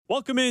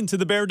Welcome into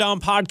the Bear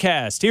Down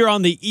Podcast here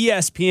on the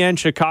ESPN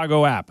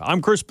Chicago app.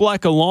 I'm Chris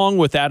Bleck along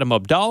with Adam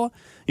Abdallah.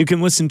 You can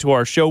listen to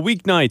our show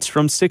weeknights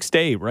from 6 to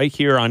 8 right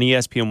here on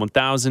ESPN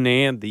 1000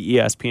 and the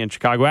ESPN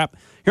Chicago app.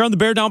 Here on the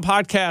Bear Down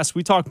Podcast,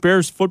 we talk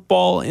Bears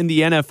football in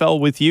the NFL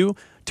with you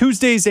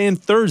Tuesdays and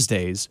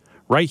Thursdays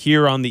right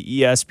here on the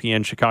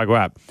ESPN Chicago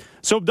app.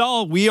 So,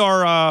 Abdallah, we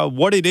are,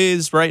 what it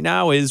is right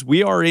now is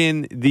we are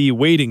in the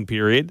waiting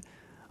period.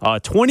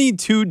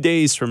 22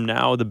 days from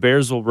now, the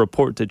Bears will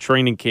report to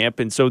training camp.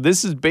 And so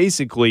this is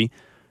basically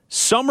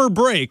summer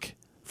break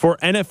for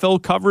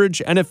NFL coverage,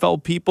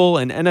 NFL people,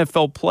 and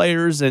NFL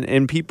players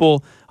and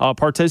people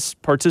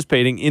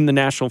participating in the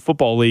National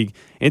Football League.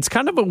 It's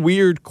kind of a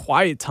weird,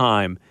 quiet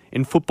time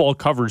in football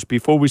coverage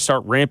before we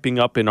start ramping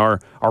up in our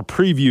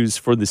previews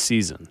for the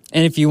season.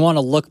 And if you want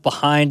to look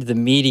behind the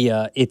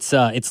media, it's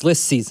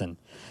list season.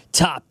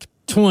 Top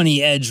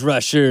 20 edge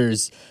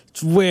rushers.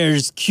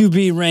 Where's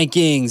QB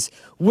rankings?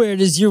 Where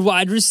does your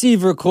wide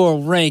receiver core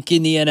rank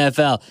in the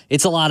NFL?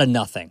 It's a lot of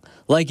nothing.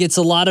 Like, it's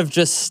a lot of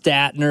just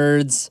stat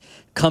nerds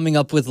coming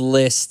up with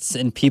lists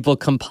and people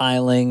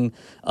compiling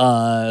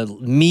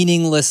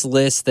meaningless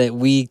lists that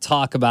we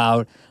talk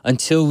about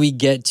until we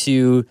get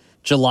to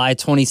July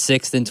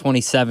 26th and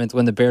 27th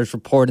when the Bears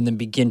report and then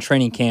begin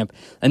training camp.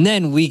 And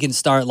then we can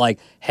start like,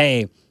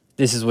 hey,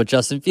 this is what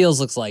Justin Fields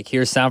looks like.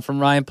 Here's sound from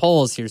Ryan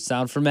Poles. Here's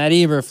sound from Matt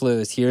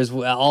Eberflus. Here's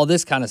all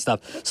this kind of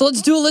stuff. So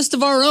let's do a list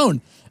of our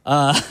own.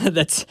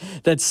 That's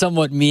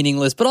somewhat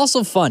meaningless, but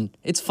also fun.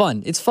 It's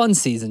fun. It's fun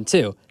season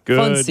too.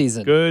 Fun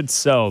season. Good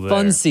sell there.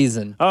 Fun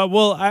season.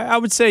 Well, I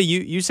would say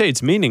you say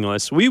it's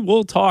meaningless. We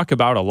will talk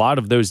about a lot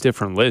of those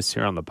different lists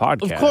here on the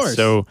podcast. Of course.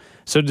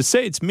 So to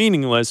say it's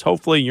meaningless,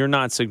 hopefully you're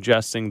not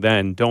suggesting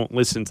then don't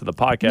listen to the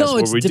podcast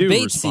where we do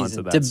respond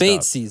to that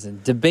Debate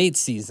stuff. Debate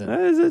season.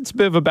 It's a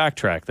bit of a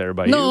backtrack there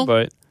by you,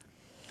 but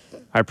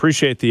I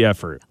appreciate the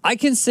effort. I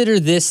consider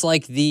this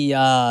like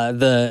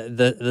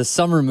the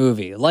summer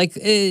movie. Like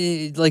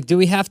do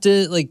we have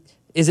to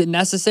is it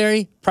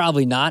necessary?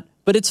 Probably not,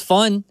 but it's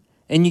fun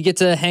and you get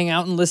to hang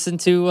out and listen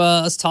to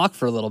us talk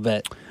for a little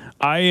bit.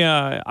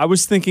 I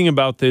was thinking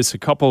about this a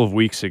couple of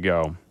weeks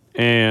ago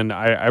and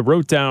I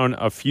wrote down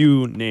a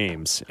few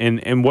names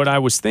and what I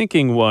was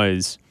thinking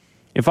was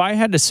if I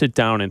had to sit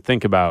down and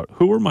think about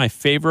who were my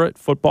favorite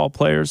football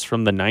players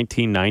from the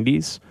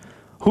 1990s,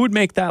 who would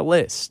make that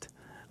list?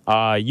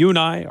 You and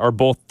I are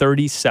both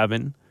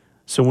 37.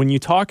 So when you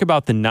talk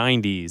about the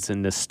 90s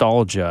and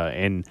nostalgia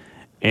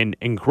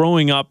and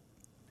growing up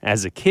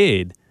as a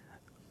kid,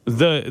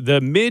 the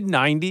mid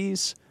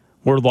 90s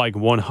were like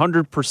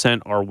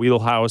 100% our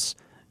wheelhouse.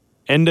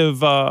 End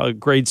of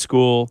grade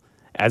school,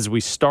 as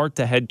we start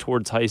to head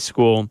towards high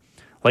school,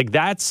 like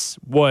that's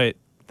what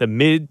the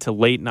mid to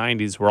late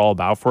 90s were all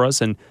about for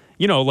us. And,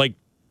 you know, like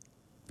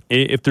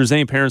if there's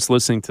any parents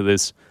listening to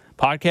this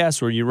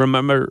podcast or you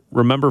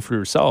remember for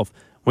yourself,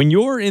 when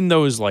you're in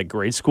those like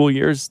grade school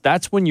years,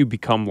 that's when you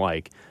become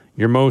like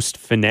your most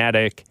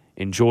fanatic,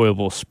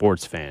 enjoyable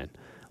sports fan.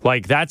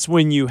 Like that's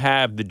when you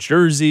have the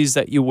jerseys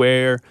that you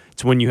wear.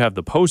 It's when you have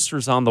the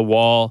posters on the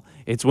wall.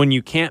 It's when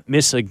you can't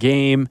miss a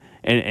game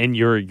and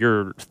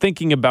you're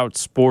thinking about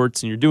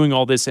sports and you're doing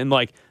all this. And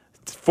like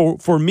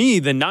for me,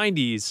 the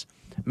 90s,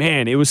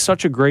 man, it was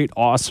such a great,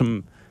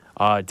 awesome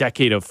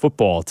decade of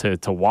football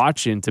to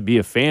watch and to be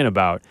a fan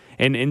about.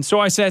 And so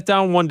I sat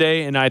down one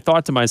day and I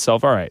thought to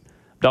myself, all right,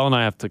 Del and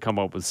I have to come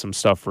up with some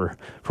stuff for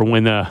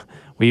when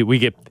we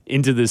get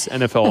into this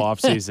NFL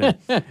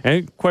offseason.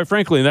 And quite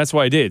frankly, that's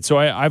why I did. So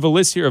I have a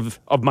list here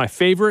of my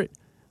favorite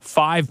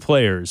 5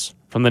 players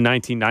from the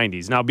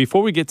 1990s. Now,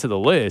 before we get to the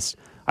list,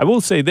 I will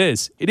say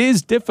this. It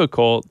is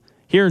difficult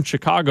here in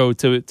Chicago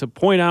to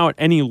point out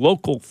any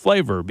local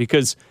flavor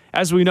because,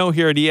 as we know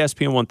here at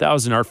ESPN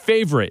 1000, our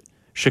favorite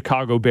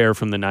Chicago Bear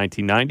from the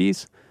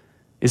 1990s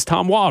is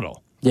Tom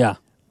Waddle. Yeah.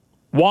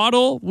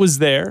 Waddle was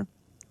there.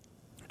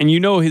 And you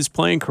know his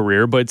playing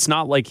career, but it's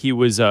not like he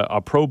was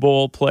a Pro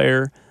Bowl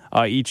player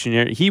each and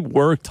every. He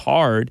worked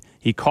hard.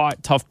 He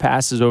caught tough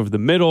passes over the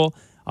middle.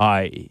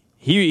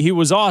 He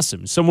was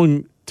awesome.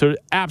 Someone to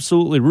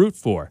absolutely root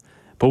for.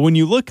 But when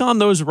you look on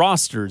those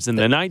rosters in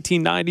the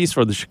 1990s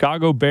for the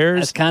Chicago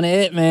Bears, that's kind of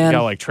it, man. You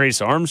got like Trace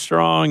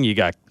Armstrong. You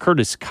got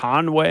Curtis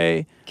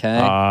Conway. Okay.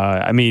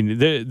 I mean,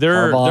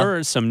 there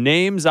are some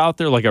names out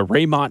there like a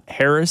Raymont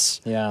Harris.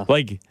 Yeah.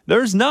 Like,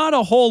 there's not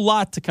a whole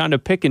lot to kind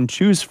of pick and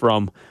choose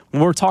from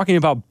when we're talking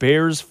about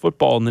Bears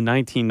football in the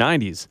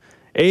 1990s.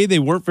 They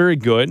weren't very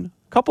good.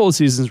 A couple of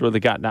seasons where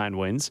they got 9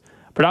 wins.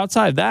 But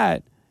outside of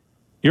that,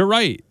 you're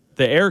right.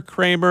 The Eric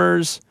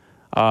Kramers,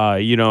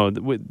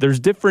 there's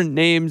different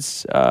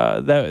names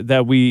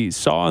that we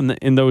saw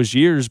in those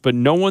years, but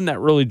no one that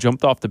really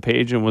jumped off the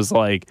page and was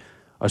like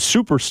a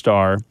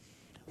superstar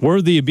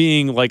worthy of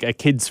being like a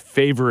kid's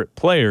favorite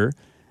player.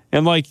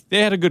 And like they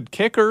had a good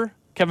kicker,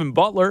 Kevin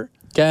Butler.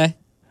 Okay.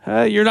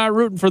 You're not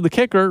rooting for the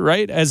kicker,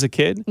 right, as a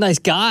kid? Nice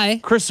guy.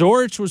 Chris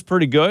Orich was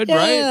pretty good,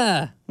 right?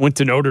 Yeah. Went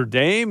to Notre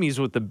Dame.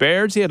 He's with the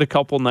Bears. He had a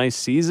couple nice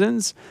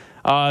seasons.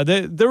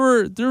 There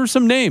were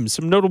some names,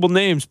 some notable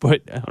names,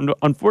 but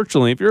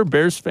unfortunately, if you're a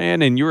Bears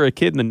fan and you were a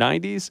kid in the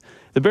 90s,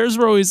 the Bears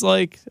were always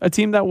like a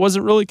team that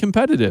wasn't really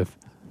competitive.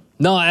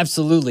 No,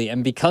 absolutely.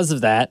 And because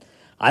of that,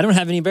 I don't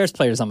have any Bears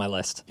players on my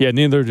list. Yeah,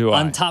 neither do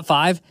I. On top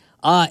 5.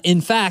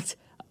 In fact,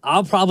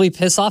 I'll probably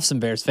piss off some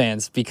Bears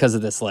fans because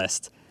of this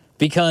list.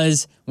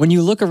 Because when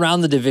you look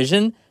around the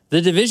division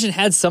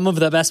had some of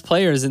the best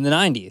players in the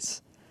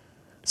 90s.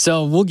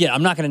 So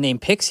I'm not going to name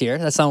picks here.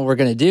 That's not what we're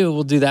going to do.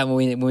 We'll do that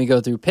when we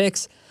go through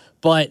picks.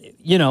 But,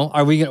 we're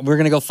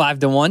going to go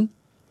 5-1?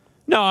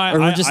 No,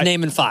 we're just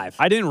naming 5.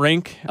 I didn't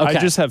rank. Okay. I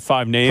just have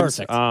 5 names.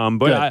 Perfect.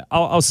 But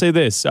I'll say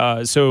this.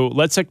 So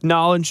let's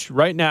acknowledge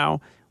right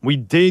now, we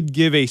did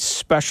give a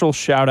special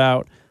shout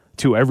out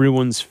to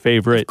everyone's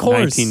favorite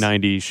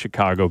 1990s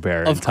Chicago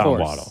Bear, Tom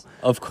Waddle.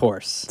 Of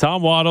course.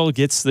 Tom Waddle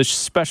gets the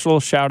special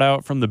shout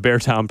out from the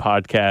Beartown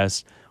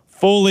podcast,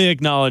 fully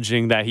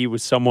acknowledging that he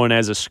was someone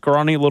as a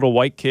scrawny little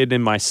white kid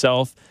in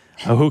myself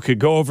who could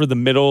go over the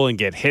middle and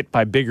get hit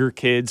by bigger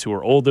kids who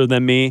were older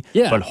than me,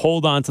 but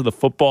hold on to the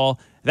football.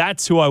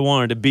 That's who I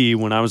wanted to be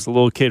when I was a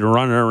little kid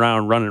running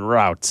around, running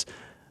routes.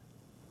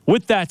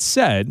 With that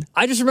said,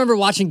 I just remember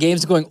watching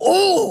games going,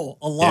 oh,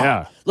 a lot.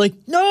 Yeah. Like,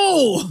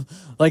 no,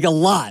 like a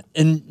lot.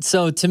 And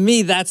so to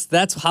me,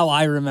 that's how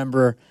I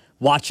remember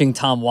watching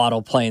Tom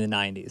Waddle play in the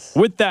 90s.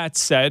 With that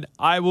said,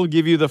 I will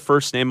give you the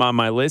first name on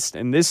my list,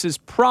 and this is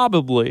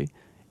probably,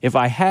 if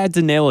I had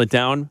to nail it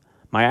down,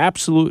 my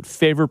absolute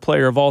favorite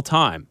player of all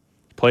time.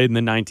 Played in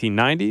the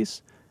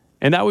 1990s,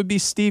 and that would be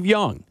Steve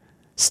Young.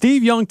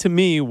 Steve Young, to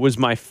me, was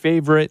my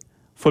favorite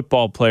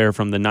football player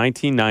from the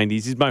 1990s.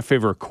 He's my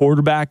favorite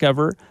quarterback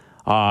ever.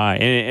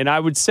 And I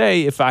would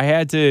say if I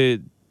had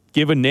to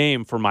give a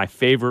name for my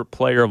favorite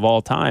player of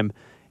all time,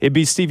 it'd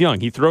be Steve Young.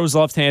 He throws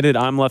left-handed.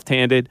 I'm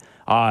left-handed.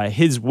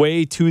 His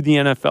way to the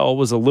NFL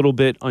was a little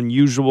bit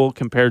unusual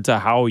compared to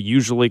how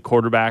usually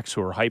quarterbacks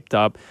who are hyped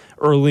up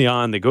early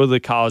on, they go to the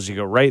college, you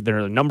go, right,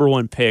 they're the number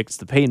 1 picks,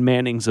 the Peyton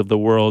Mannings of the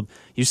world.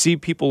 You see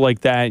people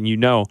like that and you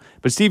know.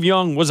 But Steve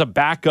Young was a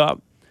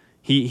backup.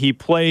 He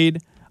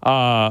played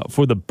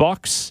for the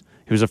Bucs.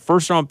 He was a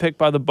first-round pick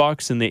by the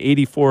Bucs in the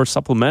 84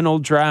 supplemental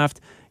draft.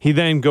 He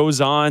then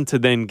goes on to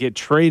then get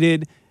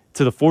traded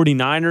to the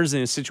 49ers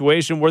in a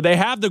situation where they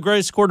have the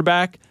greatest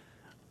quarterback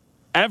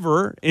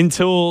ever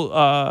until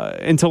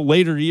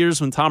later years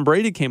when Tom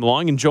Brady came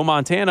along and Joe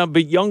Montana,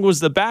 but Young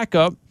was the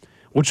backup,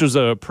 which was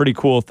a pretty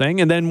cool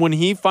thing. And then when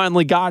he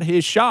finally got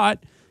his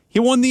shot, he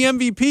won the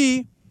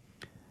MVP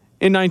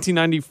in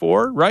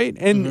 1994, right?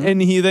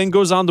 And he then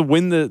goes on to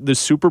win the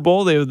Super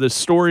Bowl. They were the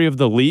story of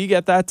the league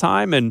at that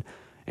time. And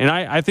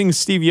I think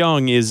Steve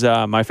Young is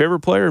my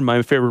favorite player and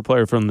my favorite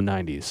player from the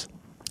 90s.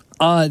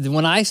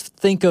 When I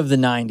think of the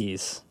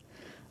 90s,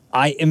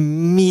 I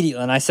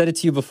immediately, and I said it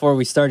to you before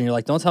we started, and you're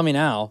like, don't tell me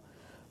now,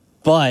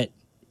 but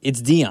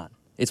it's Deion.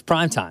 It's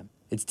primetime.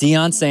 It's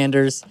Deion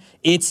Sanders.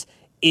 It's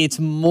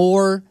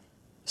more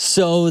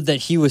so that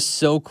he was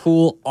so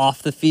cool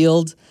off the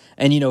field.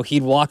 And,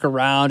 he'd walk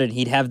around and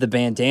he'd have the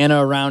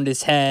bandana around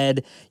his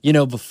head,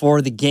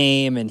 before the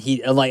game. And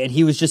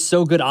he was just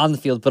so good on the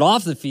field. But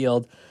off the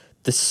field,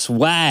 the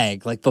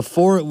swag, like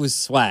before it was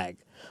swag,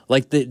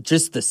 like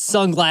just the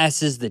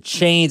sunglasses, the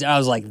chains. I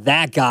was like,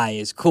 that guy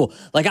is cool.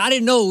 Like, I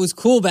didn't know it was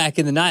cool back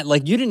in the night.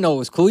 Like, you didn't know it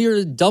was cool. You're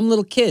a dumb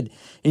little kid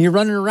and you're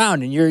running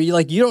around and you're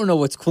like, you don't know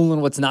what's cool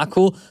and what's not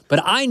cool.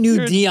 But I knew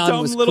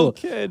Deion was cool.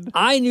 Kid.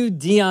 I knew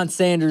Deion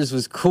Sanders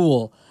was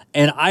cool.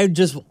 And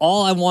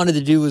all I wanted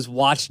to do was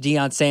watch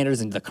Deion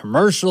Sanders and the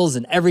commercials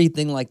and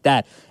everything like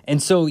that.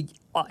 And so,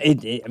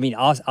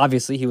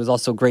 obviously he was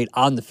also great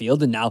on the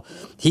field and now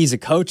he's a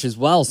coach as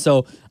well.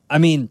 So,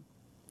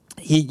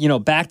 he,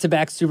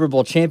 back-to-back Super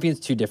Bowl champions,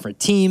 2 different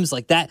teams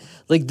like that.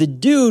 Like, the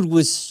dude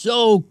was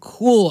so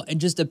cool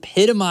and just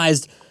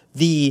epitomized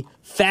the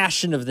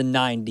fashion of the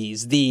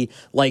 90s, the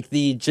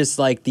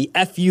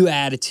FU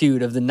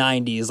attitude of the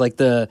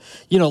 90s,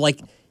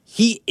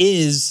 he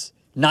is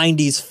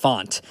 90s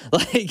font.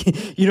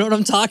 Like, you know what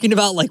I'm talking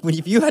about? Like,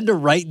 if you had to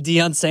write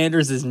Deion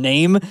Sanders'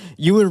 name,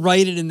 you would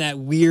write it in that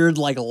weird,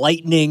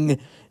 lightning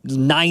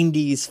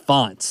 90s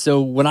font.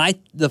 So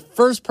the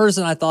first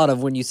person I thought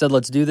of when you said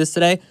let's do this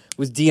today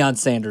was Deion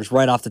Sanders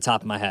right off the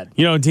top of my head.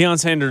 Deion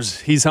Sanders,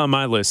 he's on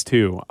my list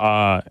too.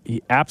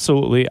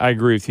 Absolutely, I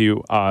agree with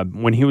you.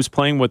 When he was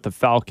playing with the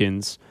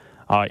Falcons,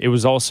 it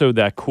was also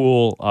that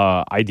cool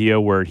idea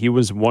where he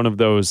was one of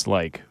those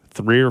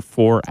 3 or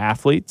 4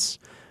 athletes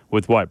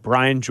with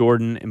Brian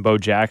Jordan and Bo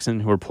Jackson,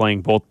 who were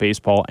playing both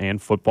baseball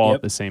and football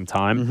at the same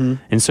time. Mm-hmm.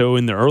 And so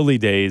in the early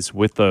days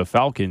with the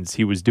Falcons,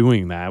 he was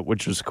doing that,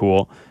 which was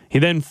cool. He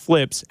then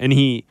flips and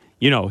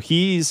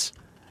he's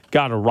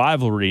got a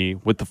rivalry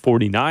with the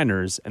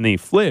 49ers, and then he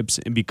flips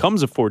and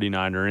becomes a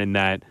 49er in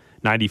that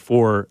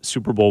 94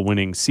 Super Bowl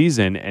winning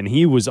season, and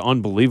he was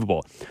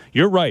unbelievable.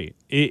 You're right.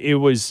 It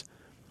was,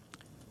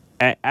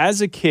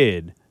 as a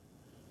kid,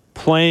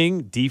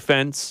 playing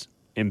defense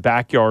in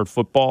backyard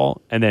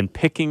football and then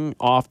picking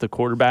off the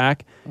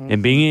quarterback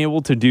and being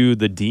able to do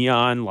the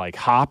Deion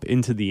hop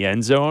into the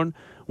end zone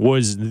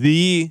was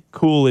the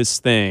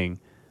coolest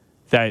thing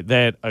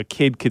that a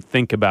kid could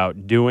think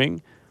about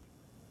doing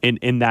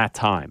in that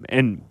time.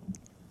 And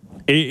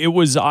it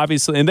was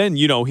obviously, and then,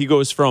 he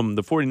goes from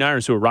the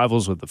 49ers, who were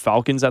rivals with the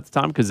Falcons at the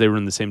time because they were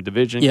in the same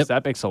division. Yep.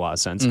 That makes a lot of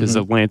sense because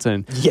Atlanta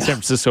and San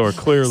Francisco are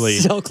clearly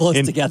so close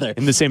together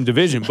in the same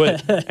division.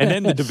 But and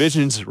then the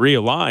divisions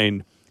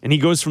realign, and he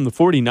goes from the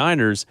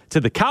 49ers to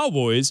the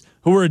Cowboys,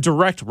 who were a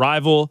direct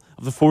rival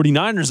of the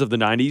 49ers of the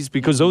 90s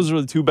because those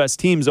were the two best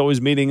teams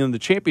always meeting in the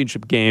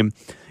championship game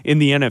in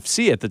the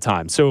NFC at the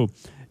time. So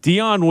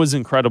Deion was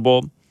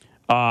incredible.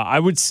 I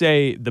would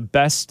say the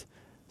best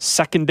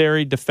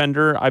secondary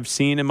defender I've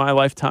seen in my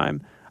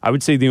lifetime. I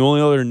would say the only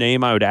other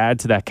name I would add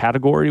to that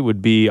category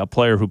would be a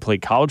player who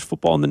played college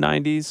football in the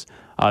 90s.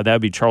 That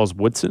would be Charles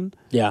Woodson.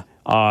 Yeah.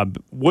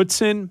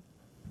 Woodson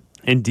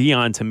and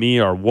Deion, to me,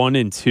 are 1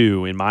 and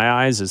 2 in my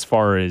eyes as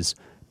far as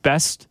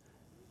best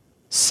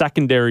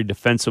secondary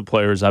defensive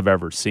players I've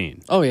ever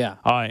seen. Oh, yeah.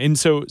 And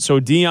so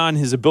Deion,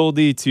 his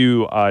ability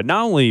to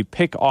not only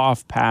pick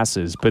off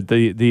passes, but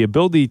the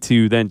ability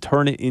to then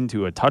turn it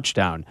into a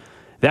touchdown,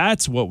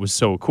 that's what was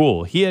so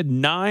cool. He had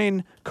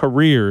 9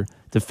 career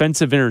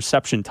defensive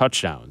interception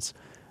touchdowns,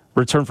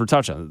 return for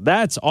touchdowns.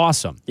 That's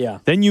awesome. Yeah.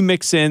 Then you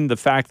mix in the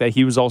fact that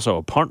he was also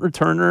a punt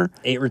returner.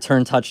 8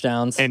 return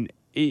touchdowns. And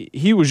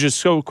he was just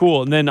so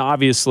cool. And then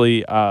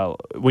obviously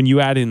when you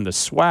add in the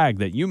swag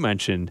that you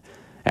mentioned,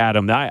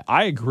 Adam,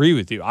 I agree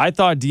with you. I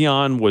thought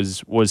Deion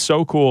was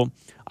so cool.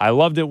 I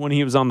loved it when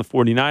he was on the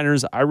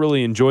 49ers. I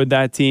really enjoyed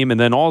that team. And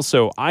then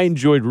also I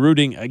enjoyed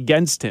rooting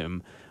against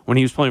him when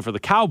he was playing for the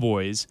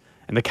Cowboys.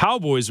 And the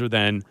Cowboys were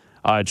then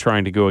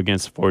trying to go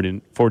against the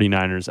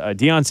 49ers.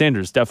 Deion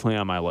Sanders, definitely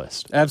on my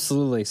list.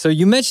 Absolutely. So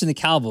you mentioned the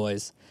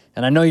Cowboys,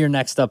 and I know you're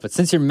next up, but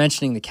since you're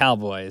mentioning the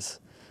Cowboys,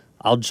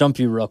 I'll jump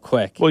you real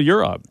quick. Well,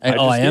 you're up.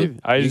 I am?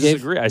 I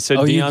disagree. I said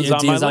Deion's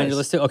on my list. On your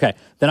list too? Okay.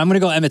 Then I'm going to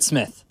go Emmitt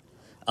Smith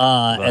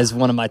as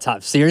one of my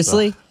top.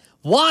 Seriously?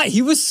 Why?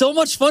 He was so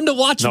much fun to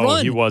watch run. No,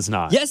 he was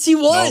not. Yes, he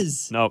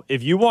was. No,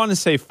 if you want to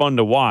say fun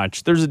to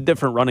watch, there's a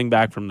different running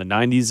back from the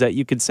 90s that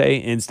you could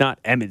say, and it's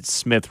not Emmitt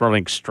Smith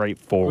running straight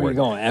forward. Where are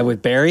you going?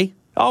 With Barry?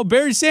 Oh,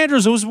 Barry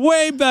Sanders was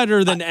way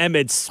better than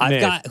Emmitt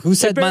Smith. Who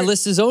said my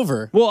list is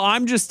over? Well,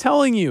 I'm just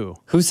telling you.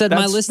 Who said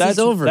my list is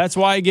over? That's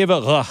why I gave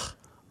it ugh.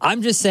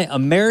 I'm just saying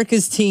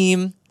America's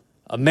team,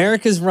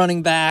 America's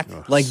running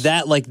back, like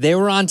that, like they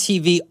were on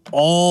TV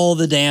all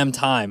the damn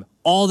time.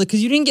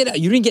 Because you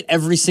didn't get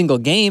every single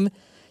game.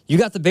 You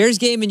got the Bears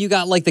game and you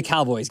got like the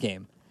Cowboys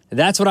game. And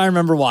that's what I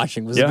remember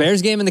watching was the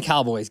Bears game and the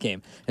Cowboys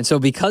game. And so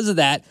because of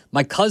that,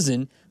 my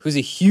cousin, who's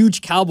a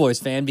huge Cowboys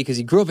fan because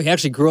he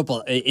actually grew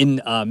up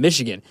in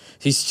Michigan.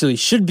 So he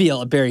should be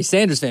a Barry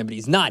Sanders fan, but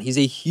he's not. He's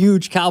a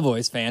huge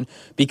Cowboys fan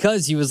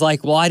because he was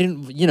like, well, I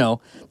didn't,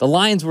 the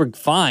Lions were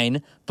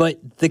fine,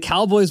 but the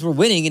Cowboys were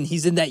winning, and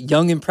he's in that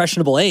young,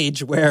 impressionable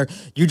age where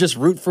you just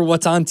root for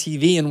what's on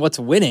TV and what's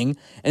winning.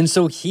 And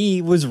so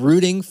he was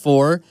rooting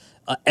for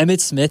Emmitt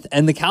Smith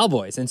and the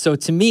Cowboys. And so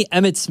to me,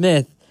 Emmitt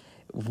Smith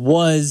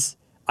was,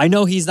 I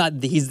know he's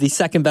the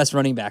second best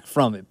running back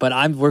from it,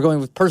 but we're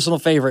going with personal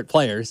favorite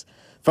players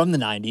from the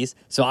 90s.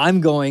 So I'm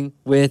going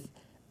with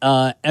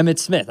Emmitt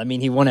Smith. I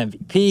mean, he won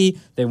MVP.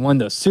 They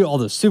won all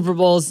those Super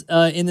Bowls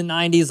in the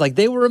 90s. Like,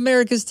 they were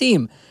America's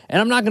team. And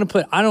I'm not going to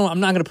put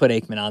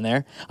Aikman on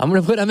there. I'm going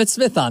to put Emmitt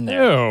Smith on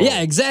there. Ew.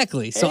 Yeah,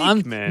 exactly. So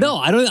Aikman.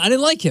 I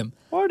didn't like him.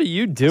 What are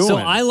you doing? So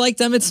I liked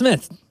Emmitt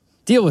Smith.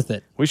 Deal with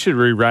it. We should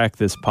re-rack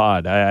this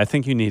pod. I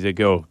think you need to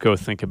go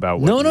think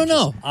about what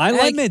No. I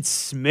like Emmitt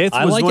Smith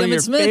was one of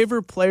your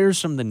favorite players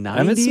from the 90s.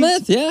 Emmitt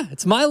Smith, yeah.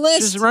 It's my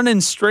list. Just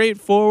running straight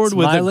forward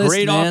with a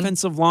great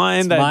offensive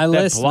line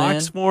that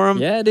blocks for him.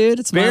 Yeah, dude,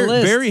 it's my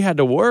list. Barry had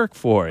to work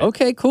for it.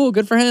 Okay, cool.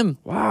 Good for him.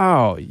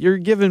 Wow, you're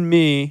giving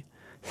me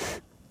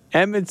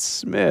Emmitt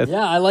Smith.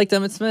 Yeah, I liked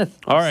Emmitt Smith.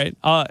 All right,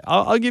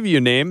 I'll give you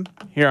a name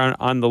here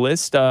on the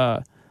list.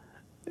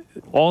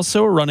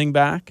 Also a running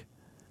back.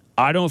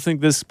 I don't think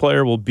this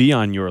player will be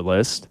on your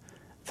list.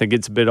 I think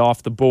it's a bit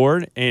off the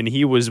board, and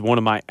he was one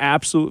of my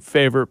absolute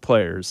favorite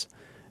players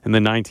in the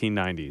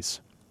 1990s.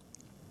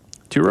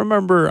 Do you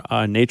remember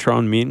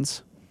Natron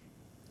Means?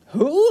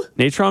 Who?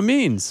 Natron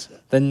Means.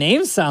 The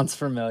name sounds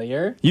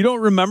familiar. You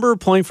don't remember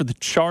playing for the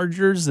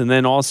Chargers and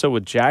then also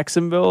with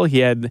Jacksonville? He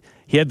had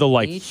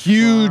the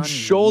huge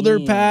shoulder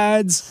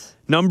pads,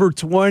 number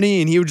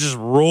 20, and he would just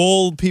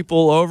roll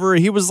people over.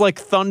 He was like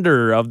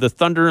Thunder of the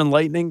Thunder and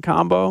Lightning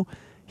combo.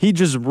 He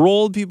just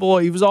rolled people.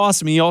 He was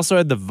awesome. He also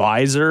had the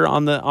visor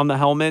on the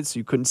helmet, so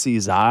you couldn't see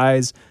his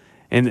eyes.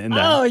 And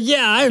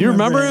I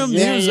remember him?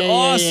 Yeah, he was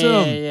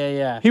awesome.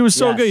 Yeah. He was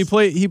so good.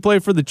 He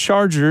played for the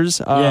Chargers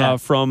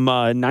from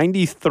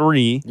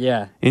 93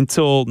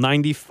 until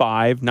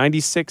 95.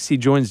 96, he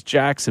joins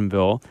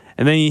Jacksonville.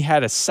 And then he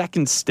had a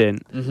second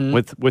stint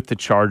with the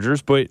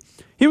Chargers. But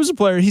he was a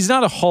player. He's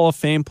not a Hall of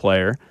Fame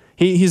player.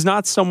 He's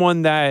not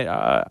someone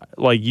that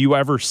like you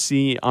ever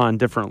see on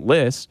different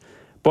lists.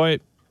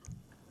 But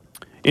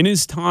in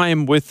his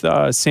time with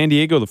San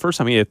Diego, the first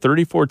time he had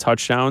 34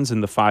 touchdowns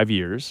in the 5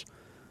 years.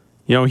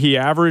 He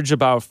averaged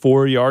about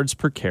 4 yards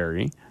per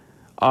carry,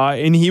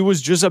 and he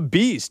was just a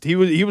beast. He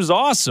was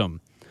awesome.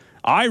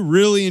 I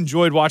really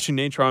enjoyed watching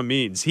Natron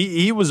Means.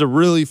 He was a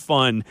really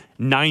fun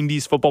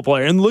 90s football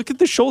player. And look at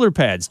the shoulder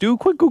pads. Do a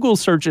quick Google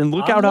search and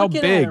look out how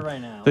big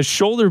the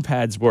shoulder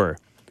pads were.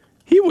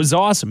 He was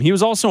awesome. He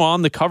was also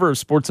on the cover of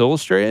Sports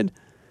Illustrated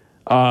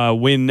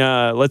when,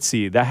 let's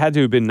see, that had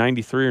to have been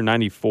 93 or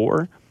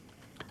 94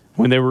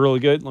 when they were really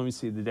good. Let me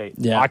see the date.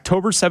 Yeah.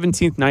 October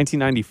 17th,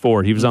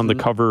 1994. He was on the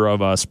cover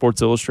of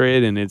Sports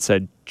Illustrated, and it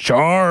said,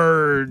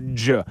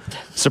 "Charge."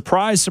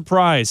 Surprise,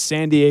 surprise.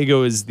 San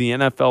Diego is the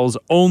NFL's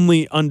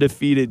only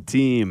undefeated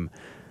team.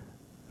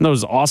 And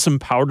those awesome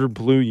powder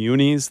blue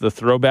unis, the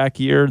throwback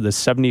year, the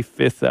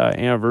 75th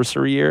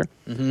anniversary year.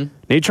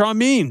 Natron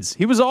Means.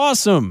 He was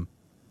awesome.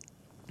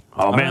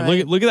 Oh, man,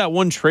 right. look at that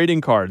one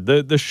trading card.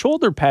 The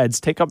shoulder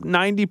pads take up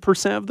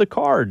 90% of the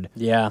card.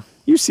 Yeah.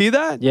 You see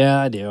that? Yeah,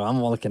 I do.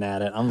 I'm looking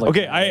at it.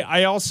 Okay,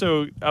 I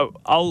also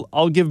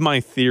I'll give my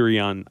theory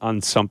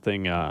on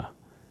something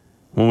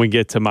when we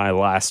get to my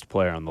last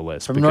player on the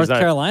list. From North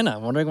Carolina.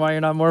 I'm wondering why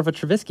you're not more of a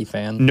Trubisky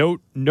fan.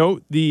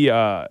 Note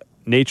the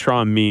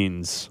Natron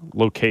Means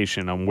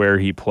location on where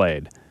he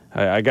played.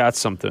 I got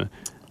something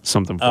for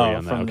you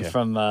on that. Okay.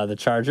 From the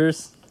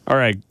Chargers. All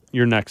right,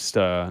 your next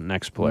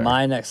player.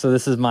 My next. So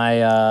this is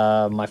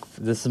my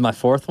this is my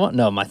fourth one.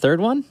 No, my third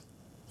one.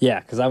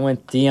 Yeah, because I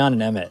went Dion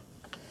and Emmett.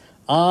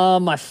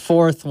 My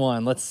fourth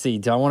one. Let's see.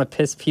 Do I want to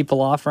piss people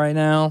off right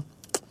now?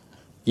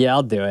 Yeah,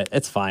 I'll do it.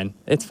 It's fine.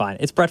 It's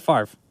Brett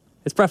Favre.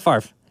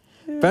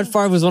 Yeah. Brett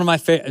Favre was one of my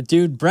favorite.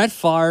 Dude, Brett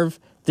Favre.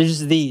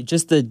 There's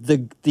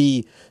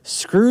the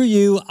screw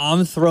you.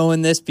 I'm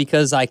throwing this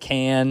because I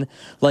can.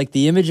 Like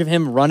the image of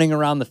him running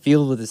around the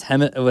field with his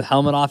helmet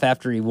off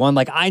after he won.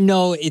 Like I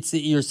know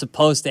you're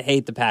supposed to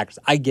hate the Packers.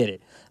 I get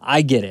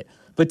it.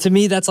 But to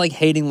me, that's like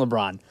hating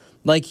LeBron.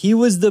 Like he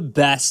was the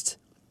best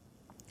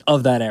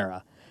of that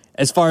era.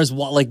 As far as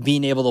like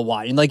being able to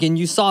watch, and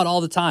you saw it all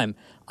the time.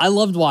 I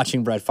loved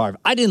watching Brett Favre.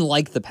 I didn't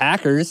like the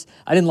Packers.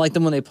 I didn't like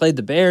them when they played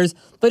the Bears.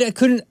 But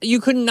you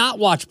could not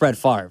watch Brett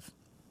Favre.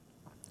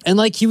 And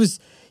like he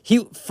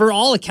for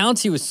all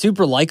accounts, he was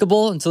super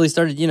likable until he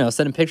started,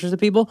 sending pictures of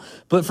people.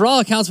 But for all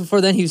accounts,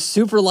 before then, he was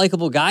super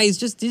likable guy. He's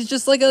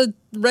just like a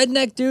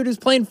redneck dude who's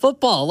playing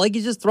football. Like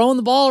he's just throwing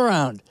the ball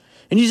around,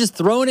 and he's just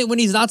throwing it when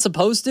he's not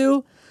supposed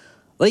to.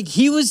 Like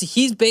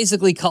he's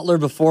basically Cutler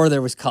before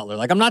there was Cutler.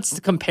 Like I'm not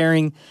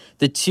comparing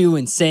the two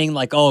and saying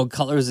like, oh,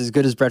 Cutler is as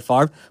good as Brett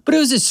Favre, but it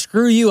was just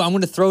screw you. I'm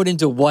going to throw it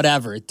into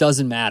whatever. It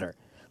doesn't matter.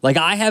 Like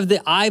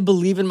I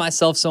believe in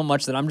myself so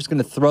much that I'm just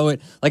going to throw it.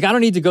 Like I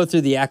don't need to go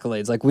through the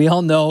accolades. Like we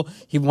all know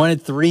he won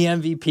 3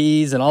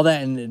 MVPs and all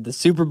that, and the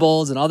Super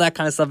Bowls and all that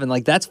kind of stuff. And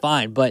like that's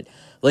fine, but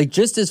like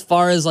just as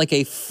far as like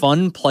a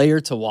fun player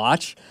to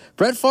watch,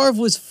 Brett Favre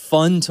was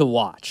fun to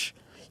watch.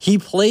 He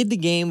played the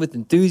game with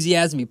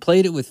enthusiasm. He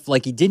played it with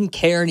like he didn't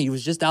care, and he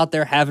was just out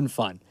there having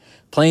fun,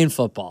 playing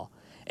football,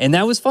 and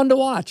that was fun to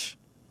watch.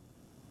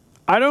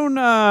 I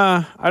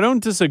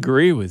don't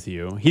disagree with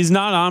you. He's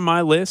not on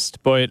my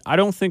list, but I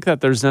don't think that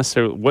there's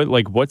necessarily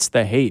what's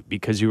the hate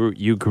because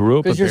you grew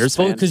up a Bears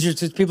fan.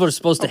 Because people are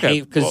supposed to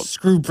hate because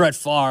screw Brett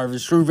Favre,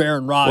 screw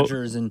Aaron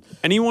Rodgers, and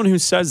anyone who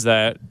says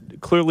that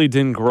clearly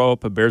didn't grow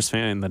up a Bears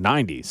fan in the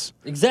 90s.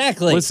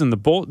 Exactly. Listen, the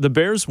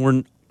Bears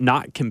were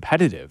not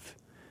competitive.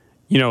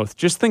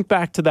 Just think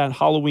back to that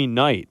Halloween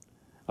night,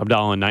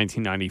 Abdallah, in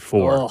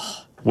 1994,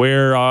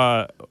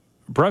 where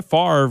Brett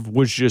Favre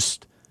was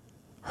just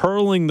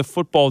hurling the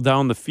football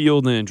down the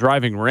field in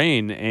driving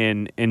rain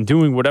and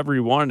doing whatever he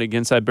wanted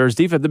against that Bears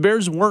defense. The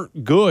Bears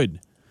weren't good.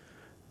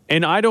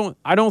 And I don't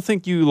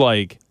think you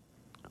like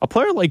a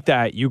player like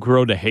that you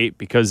grow to hate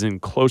because in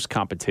close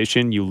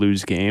competition you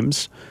lose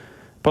games.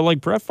 But like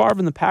Brett Favre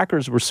and the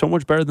Packers were so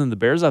much better than the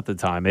Bears at the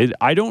time.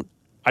 I don't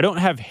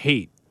have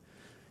hate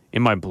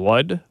in my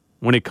blood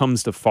when it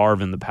comes to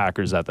Favre and the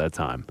Packers at that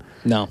time.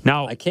 No.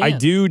 Now, I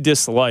do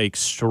dislike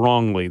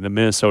strongly the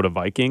Minnesota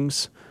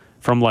Vikings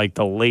from like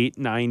the late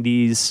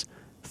 90s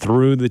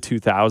through the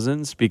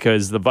 2000s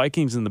because the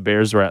Vikings and the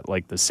Bears were at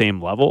like the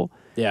same level.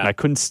 Yeah. And I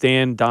couldn't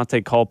stand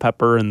Dante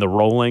Culpepper and the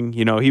rolling.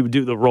 He would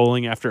do the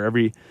rolling after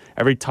every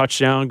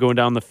touchdown going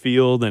down the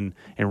field and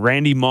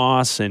Randy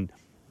Moss and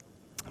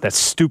that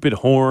stupid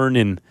horn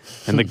and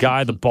the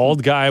guy, the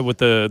bald guy with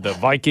the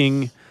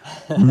Viking.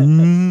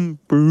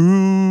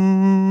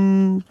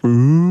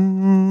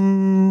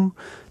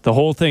 The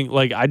whole thing,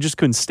 like I just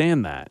couldn't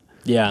stand that.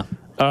 Yeah.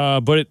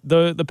 But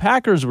the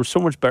Packers were so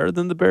much better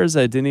than the Bears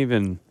that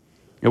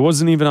it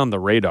wasn't even on the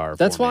radar.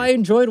 That's why I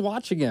enjoyed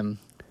watching him.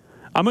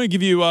 I'm going to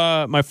give you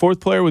my fourth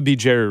player would be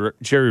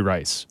Jerry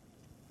Rice.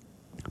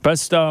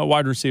 Best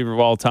wide receiver of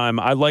all time.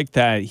 I like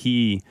that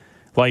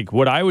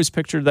what I always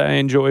pictured that I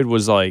enjoyed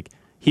was like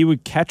he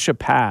would catch a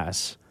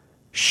pass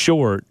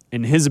short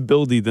and his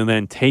ability to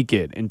then take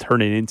it and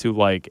turn it into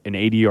like an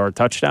 80-yard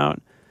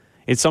touchdown.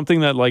 It's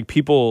something that like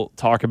people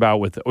talk about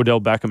with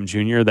Odell Beckham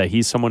Jr., that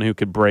he's someone who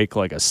could break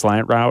like a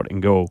slant route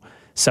and go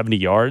 70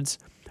 yards.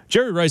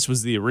 Jerry Rice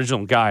was the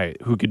original guy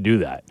who could do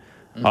that.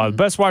 The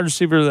best wide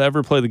receiver that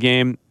ever played the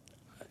game.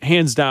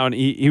 Hands down,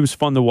 he was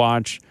fun to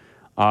watch.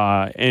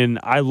 And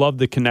I love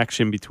the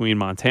connection between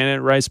Montana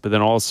and Rice, but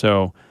then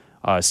also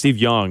Steve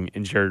Young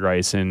and Jerry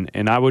Rice, and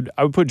I would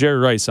put Jerry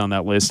Rice on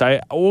that list.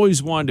 I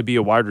always wanted to be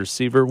a wide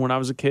receiver when I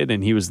was a kid,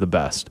 and he was the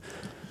best.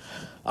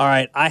 All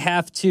right, I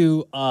have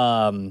to.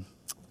 I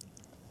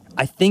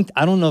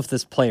don't know if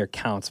this player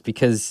counts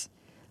because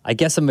I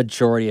guess a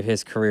majority of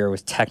his career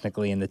was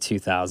technically in the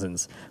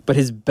 2000s, but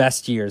his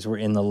best years were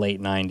in the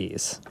late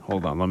 90s.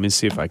 Hold on, let me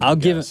see if I can.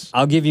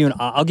 I'll give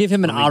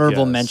him an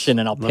honorable mention,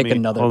 and I'll pick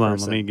another person. Hold on,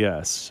 let me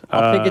guess.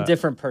 I'll pick a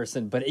different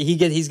person, but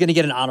he's going to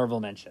get an honorable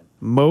mention.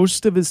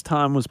 Most of his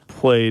time was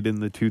played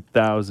in the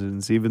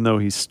 2000s, even though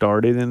he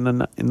started in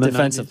the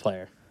defensive 90s.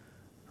 Player.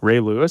 Ray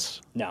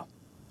Lewis? No.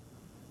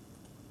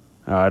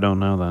 I don't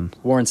know then.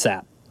 Warren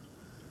Sapp.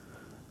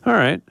 All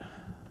right.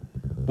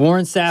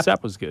 Warren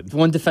Sapp was good.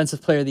 Won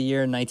Defensive Player of the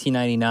Year in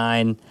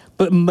 1999,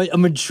 but a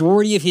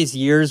majority of his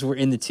years were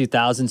in the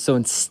 2000s. So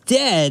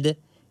instead,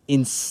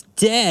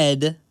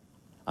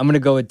 I'm going to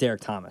go with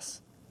Derek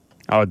Thomas.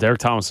 Oh, Derek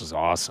Thomas is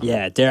awesome.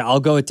 Yeah, I'll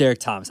go with Derek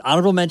Thomas.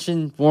 Honorable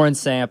mention, Warren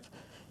Sapp.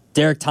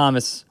 Derek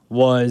Thomas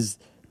was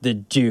the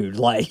dude.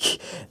 Like,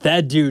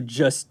 that dude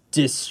just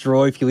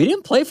destroyed people. He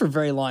didn't play for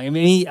very long. I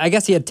mean, I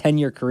guess he had a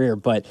 10-year career,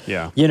 but,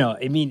 yeah.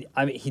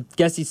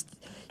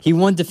 He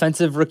won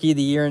Defensive Rookie of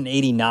the Year in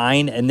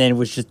 '89, and then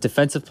was just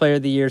Defensive Player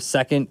of the Year,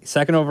 second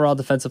overall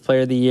Defensive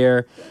Player of the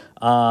Year,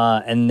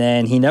 and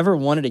then he never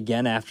won it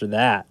again after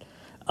that.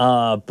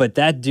 But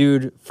that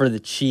dude for the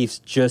Chiefs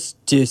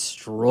just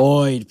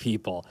destroyed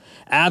people,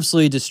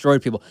 absolutely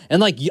destroyed people. And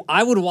like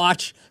I would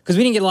watch, because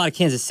we didn't get a lot of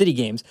Kansas City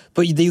games,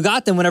 but you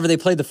got them whenever they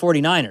played the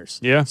 49ers.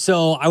 Yeah.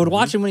 So I would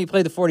watch him when he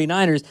played the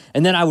 49ers,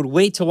 and then I would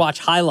wait to watch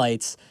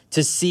highlights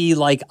to see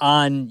like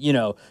on,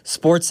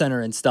 Sports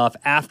Center and stuff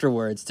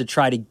afterwards to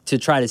try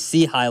to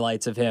see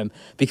highlights of him,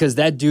 because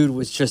that dude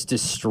was just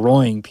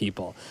destroying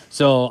people.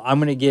 So I'm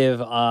going to give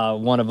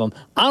one of them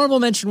honorable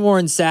mention,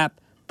 Warren Sapp,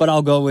 but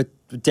I'll go with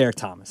Derek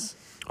Thomas.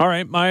 All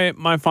right,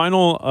 my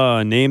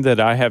final name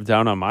that I have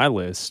down on my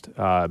list,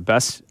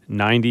 best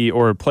 90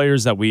 or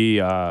players that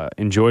we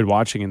enjoyed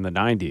watching in the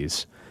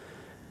 90s.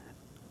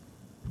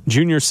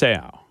 Junior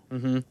Seau.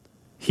 Mm-hmm.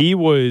 He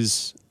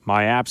was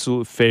my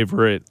absolute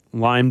favorite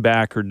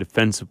linebacker,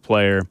 defensive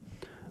player.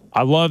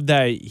 I love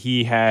that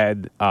he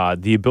had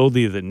the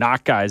ability to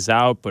knock guys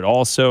out, but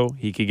also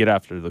he could get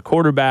after the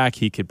quarterback.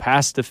 He could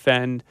pass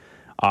defend.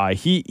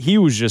 He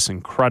was just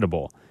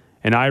incredible,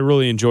 and I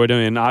really enjoyed him.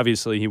 And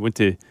obviously, he went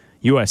to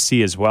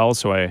USC as well,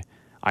 so I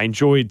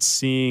enjoyed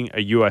seeing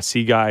a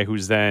USC guy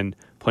who's then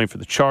playing for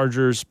the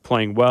Chargers,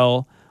 playing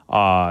well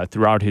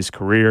throughout his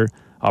career.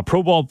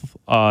 Pro Bowl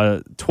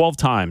 12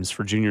 times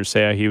for Junior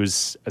Seau. He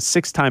was a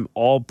 6-time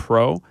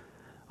All-Pro.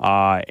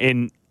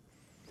 And,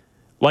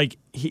 like,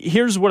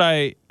 here's what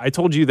I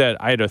told you that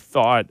I had a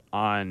thought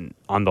on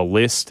the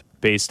list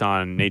based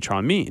on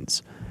Natron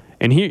Means.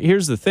 And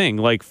here's the thing.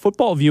 Like,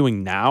 football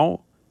viewing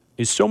now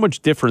is so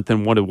much different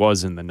than what it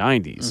was in the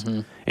 90s.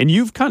 Mm-hmm. And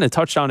you've kind of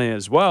touched on it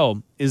as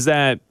well, is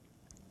that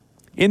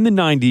in the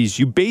 90s,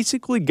 you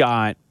basically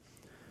got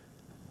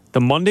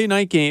the Monday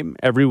night game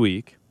every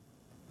week.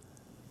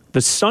 The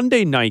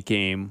Sunday night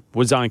game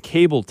was on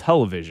cable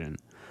television.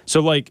 So,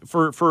 like,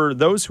 for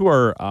those who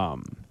are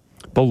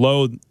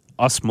below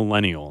us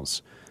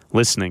millennials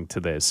listening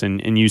to this,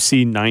 and you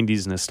see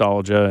 90s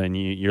nostalgia, and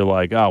you're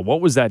like, oh,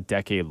 what was that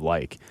decade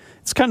like?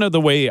 It's kind of the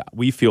way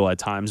we feel at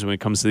times when it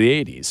comes to the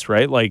 80s,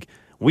 right? Like,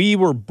 we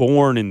were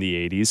born in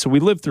the 80s, so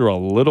we lived through a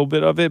little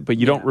bit of it, but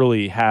you don't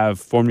really have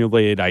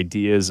formulated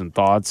ideas and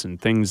thoughts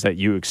and things that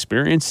you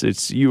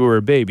experienced. You were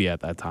a baby at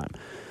that time.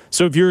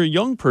 So if you're a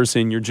young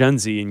person, you're Gen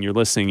Z, and you're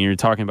listening, and you're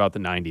talking about the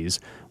 90s,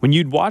 when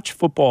you'd watch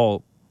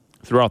football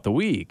throughout the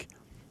week,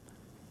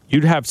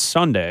 you'd have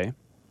Sunday,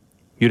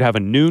 you'd have a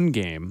noon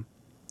game,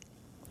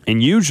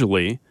 and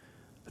usually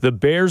the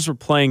Bears were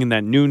playing in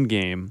that noon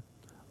game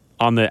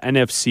on the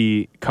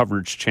NFC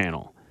coverage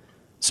channel.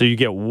 So you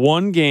get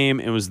one game,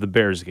 it was the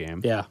Bears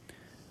game. Yeah.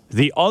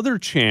 The other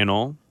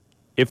channel,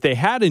 if they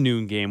had a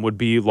noon game, would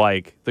be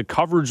like the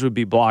coverage would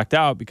be blocked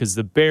out because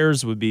the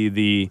Bears would be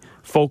the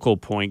focal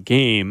point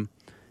game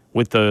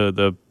with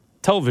the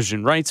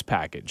television rights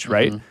package,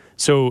 right? Mm-hmm.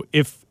 So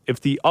if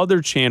the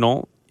other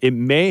channel, it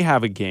may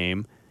have a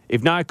game.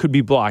 If not, it could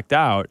be blocked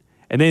out.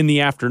 And then in the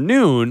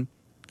afternoon,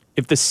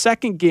 if the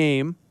second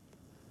game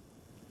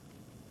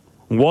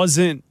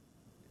wasn't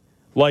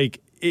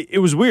like, it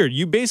was weird.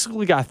 You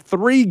basically got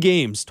 3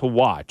 games to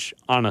watch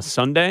on a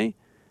Sunday.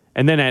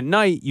 And then at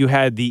night, you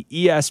had the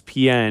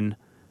ESPN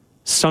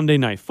Sunday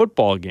Night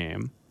Football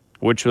game,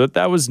 which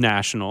that was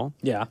national.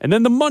 Yeah. And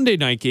then the Monday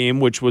night game,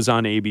 which was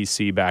on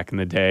ABC back in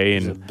the day.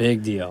 It was a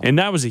big deal. And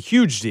that was a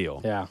huge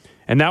deal. Yeah.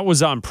 And that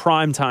was on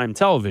primetime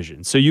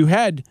television. So you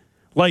had,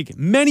 like,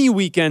 many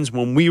weekends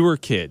when we were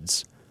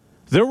kids,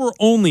 there were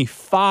only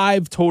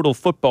 5 total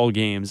football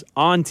games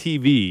on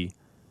TV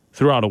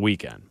throughout a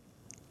weekend.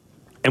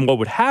 And what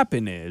would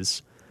happen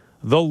is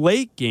the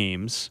late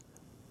games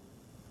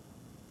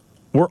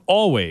were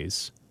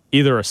always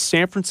either a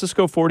San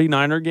Francisco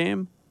 49er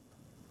game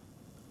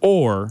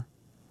or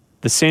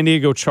the San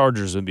Diego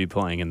Chargers would be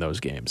playing in those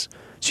games.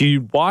 So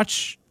you'd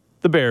watch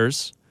the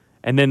Bears,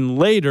 And then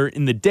later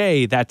in the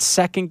day, that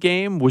second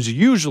game was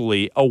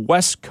usually a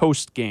West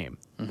Coast game.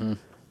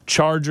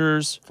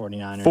 Chargers,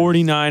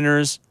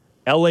 49ers,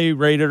 LA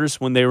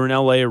Raiders when they were in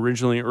LA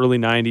originally, early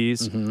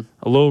 90s,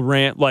 a little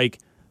rant. Like,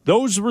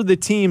 those were the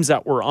teams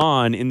that were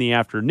on in the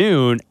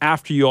afternoon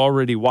after you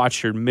already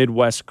watched your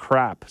Midwest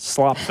crap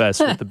slop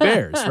fest with the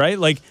Bears,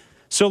 right?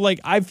 So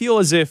I feel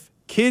as if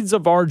kids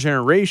of our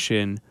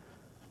generation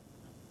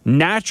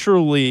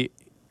naturally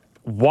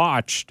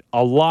watched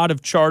a lot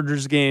of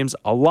Chargers games,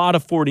 a lot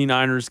of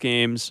 49ers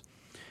games,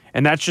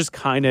 and that's just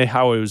kind of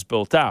how it was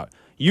built out.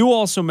 You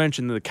also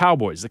mentioned the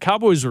Cowboys. The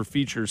Cowboys were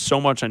featured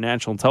so much on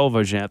national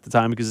television at the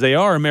time because they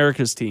are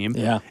America's team.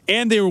 Yeah.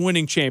 And they were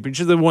winning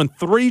championships. They won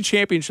 3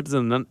 championships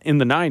in the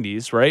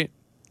 90s, right?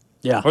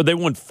 Yeah. Or they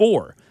won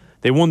 4.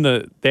 They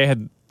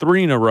had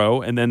 3 in a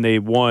row, and then they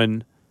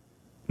won.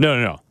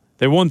 No.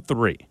 They won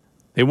 3.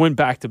 They went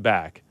back to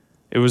back.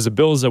 It was the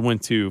Bills that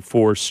went to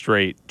 4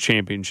 straight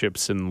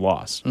championships and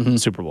lost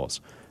Super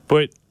Bowls.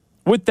 But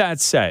with that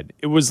said,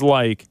 it was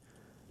like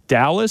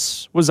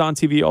Dallas was on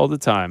TV all the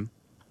time.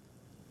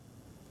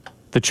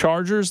 The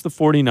Chargers, the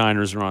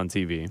 49ers were on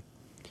TV.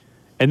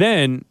 And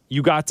then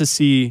you got to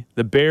see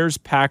the Bears,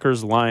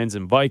 Packers, Lions,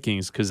 and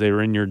Vikings because they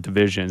were in your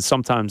division.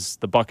 Sometimes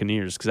the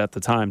Buccaneers, because at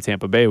the time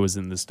Tampa Bay was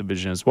in this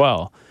division as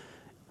well.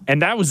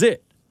 And that was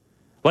it.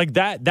 Like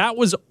that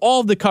was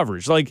all the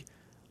coverage. Like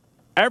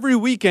every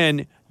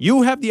weekend,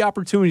 you have the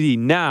opportunity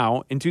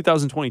now in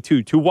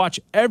 2022 to watch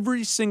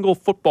every single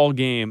football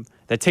game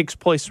that takes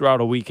place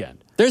throughout a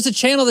weekend. There's a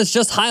channel that's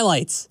just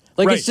highlights.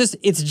 Like Right.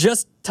 it's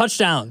just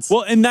touchdowns.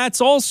 Well, and that's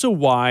also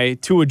why,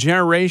 to a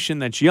generation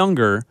that's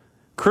younger,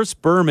 Chris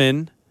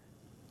Berman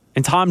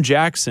and Tom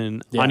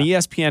Jackson on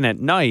ESPN at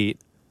night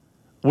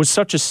was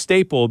such a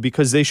staple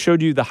because they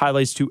showed you the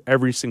highlights to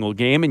every single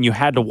game, and you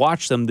had to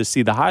watch them to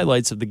see the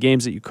highlights of the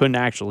games that you couldn't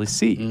actually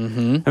see.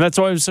 And that's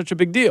why it was such a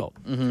big deal.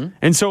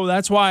 And so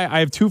that's why I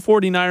have 2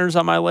 49ers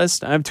on my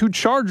list. I have 2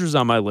 Chargers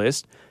on my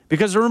list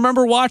because I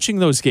remember watching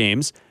those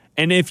games.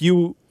 And if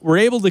you were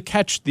able to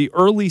catch the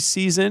early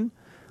season,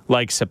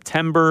 like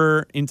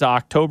September into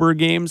October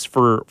games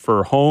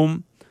for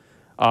home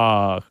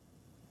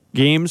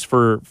games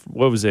for,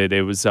 what was it?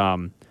 It was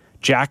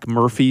Jack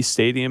Murphy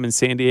Stadium in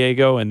San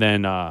Diego and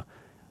then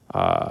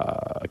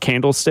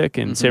Candlestick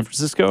in San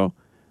Francisco.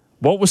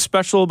 What was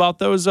special about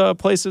those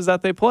places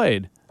that they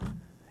played?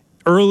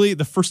 Early,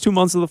 the first 2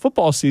 months of the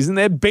football season,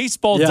 they had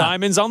baseball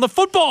diamonds on the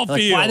football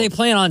field. Why are they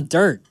playing on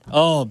dirt?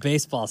 Oh,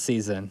 baseball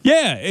season.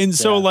 Yeah, and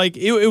so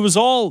it was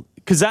all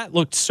because that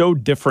looked so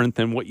different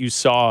than what you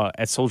saw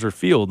at Soldier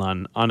Field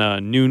on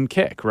a noon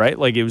kick, right?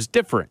 Like it was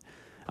different.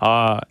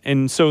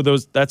 And so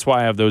that's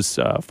why I have those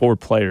 4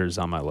 players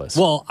on my list.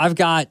 Well, I've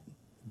got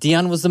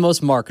Deion was the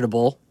most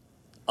marketable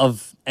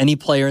of any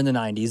player in the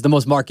 90s, the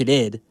most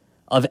marketed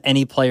of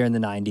any player in the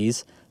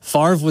 90s.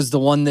 Favre was the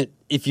one that,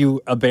 if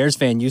you a Bears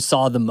fan, you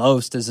saw the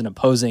most as an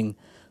opposing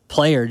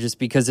player, just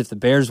because if the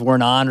Bears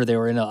weren't on or they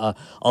were in a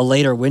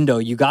later window,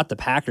 you got the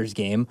Packers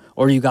game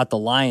or you got the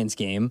Lions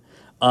game.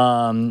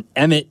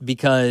 Emmett,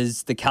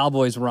 because the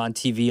Cowboys were on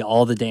TV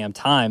all the damn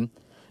time.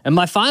 And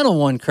my final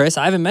one, Chris,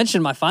 I haven't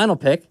mentioned my final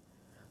pick.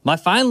 My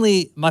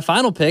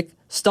final pick,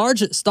 star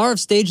of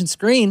stage and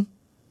screen,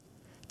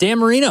 Dan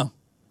Marino,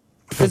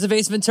 because of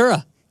Ace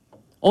Ventura.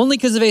 Only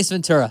because of Ace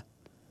Ventura.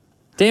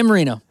 Dan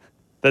Marino.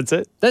 That's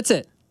it? That's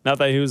it. Not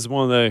that he was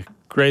one of the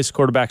greatest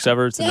quarterbacks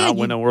ever to not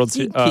win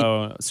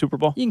a Super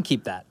Bowl? You can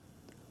keep that.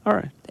 All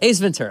right. Ace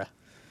Ventura.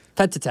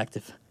 Pet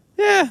Detective.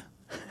 Yeah.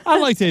 I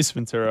liked Ace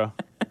Ventura.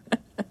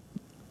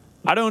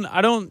 I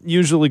don't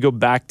usually go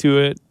back to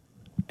it,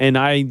 and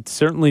I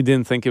certainly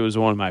didn't think it was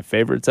one of my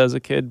favorites as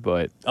a kid,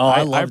 but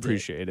I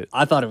appreciate it.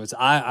 I thought it was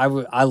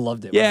I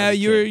loved it. Yeah,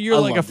 you're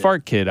like a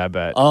fart kid, I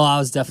bet. Oh, I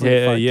was definitely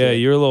a fart kid.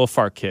 You're a little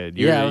fart kid.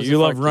 You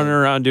love running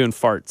around doing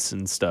farts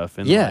and stuff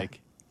and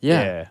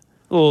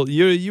Well,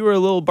 you were a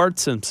little Bart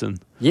Simpson.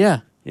 Yeah.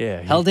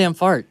 Yeah. Hell damn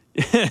fart.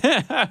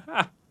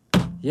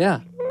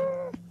 Yeah.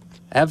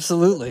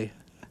 Absolutely.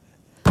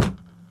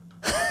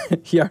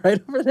 You all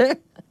right over there?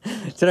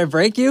 Did I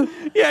break you?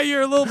 Yeah,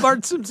 you're a little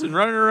Bart Simpson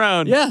running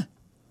around. Yeah.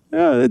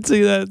 Yeah,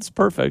 that's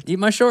perfect. Eat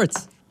my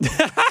shorts.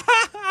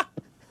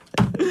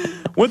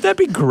 Wouldn't that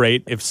be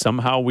great if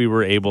somehow we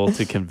were able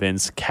to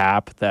convince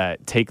Cap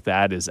that Take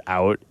That is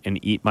out and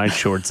Eat My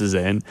Shorts is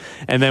in,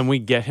 and then we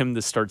get him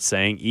to start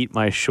saying Eat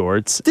My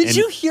Shorts. Did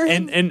you hear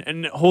him?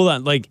 And hold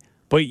on,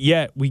 but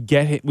yet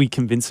we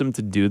convince him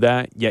to do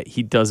that, yet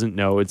he doesn't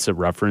know it's a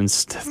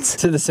reference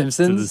to The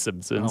Simpsons? To The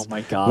Simpsons. Oh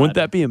my God. Wouldn't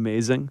that be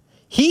amazing?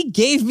 He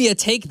gave me a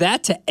Take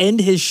That to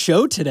end his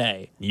show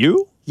today.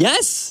 You?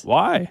 Yes.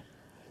 Why?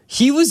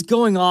 He was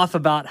going off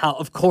about how,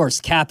 of course,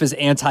 Cap is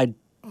anti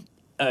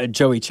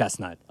Joey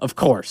Chestnut. Of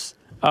course.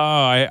 Oh,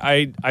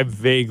 I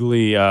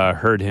vaguely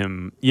heard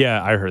him.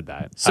 Yeah, I heard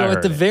that. So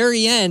at the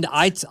very end,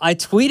 I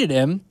tweeted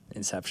him,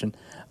 Inception,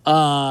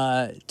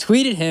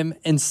 tweeted him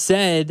and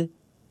said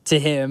to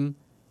him,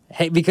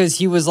 hey, because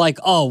he was like,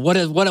 oh, what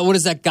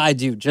does that guy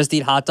do? Just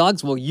eat hot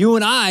dogs? Well, you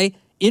and I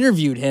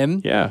interviewed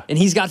him. Yeah. And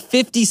he's got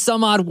 50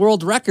 some odd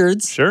world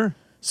records. Sure.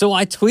 So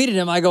I tweeted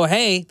him. I go,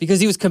 hey, because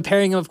he was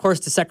comparing him, of course,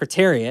 to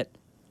Secretariat,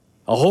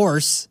 a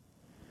horse.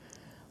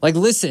 Like,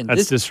 listen.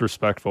 That's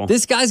disrespectful.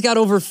 This guy's got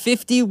over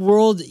 50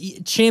 world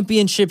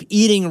championship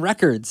eating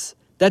records.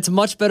 That's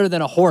much better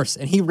than a horse.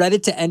 And he read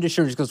it to end his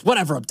shirt. He goes,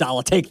 whatever,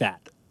 Abdallah, take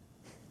that.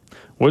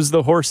 What does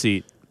the horse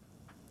eat?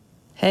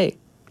 Hey.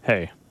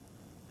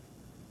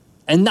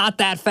 And not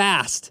that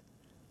fast.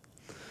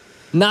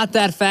 Not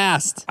that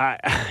fast.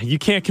 You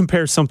can't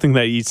compare something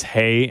that eats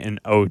hay and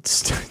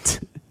oats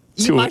to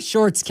Eat my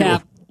shorts,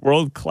 Cap.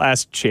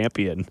 World-class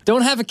champion.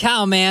 Don't have a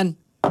cow, man.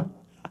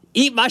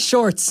 Eat my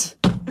shorts.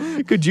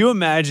 Could you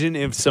imagine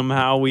if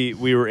somehow we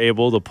were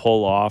able to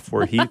pull off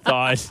where he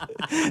thought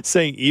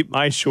saying "eat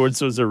my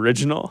shorts" was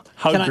original?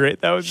 How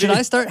great that would be! Should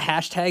I start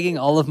hashtagging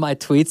all of my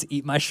tweets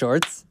 "eat my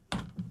shorts"?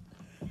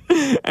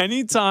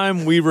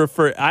 Anytime we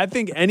refer, I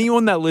think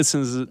anyone that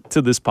listens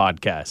to this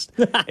podcast,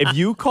 if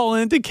you call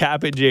into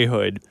Cap and J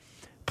Hood,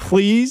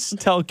 please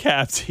tell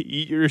Cap to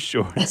eat your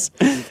shorts.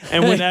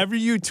 And whenever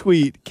you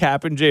tweet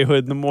Cap and J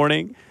Hood in the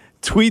morning,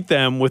 tweet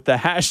them with the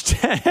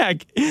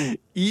hashtag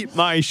 "eat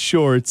my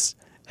shorts."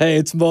 Hey,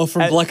 it's Mo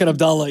from Black and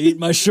Abdallah. Eat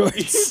my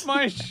shorts. Eat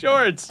my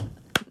shorts.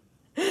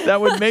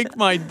 That would make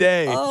my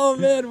day. Oh,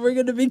 man, we're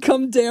going to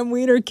become damn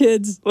wiener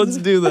kids. Let's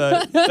do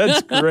that.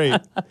 That's great.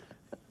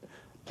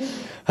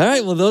 All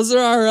right, well, those are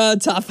our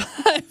top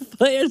 5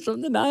 players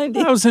from the 90s.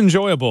 That was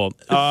enjoyable.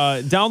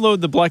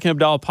 Download the Black and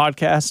Abdallah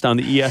podcast on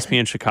the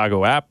ESPN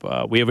Chicago app.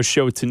 We have a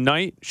show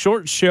tonight,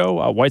 short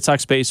show. White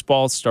Sox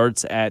baseball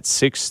starts at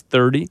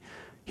 6:30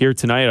 here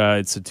tonight.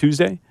 It's a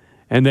Tuesday.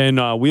 And then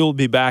we will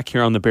be back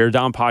here on the Bear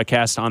Down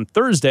podcast on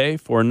Thursday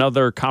for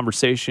another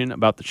conversation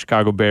about the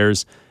Chicago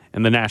Bears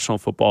and the National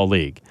Football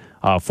League.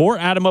 For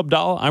Adam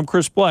Abdallah, I'm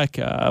Chris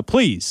Bleck.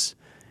 Please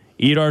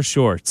eat our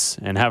shorts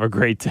and have a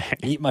great day.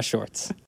 Eat my shorts.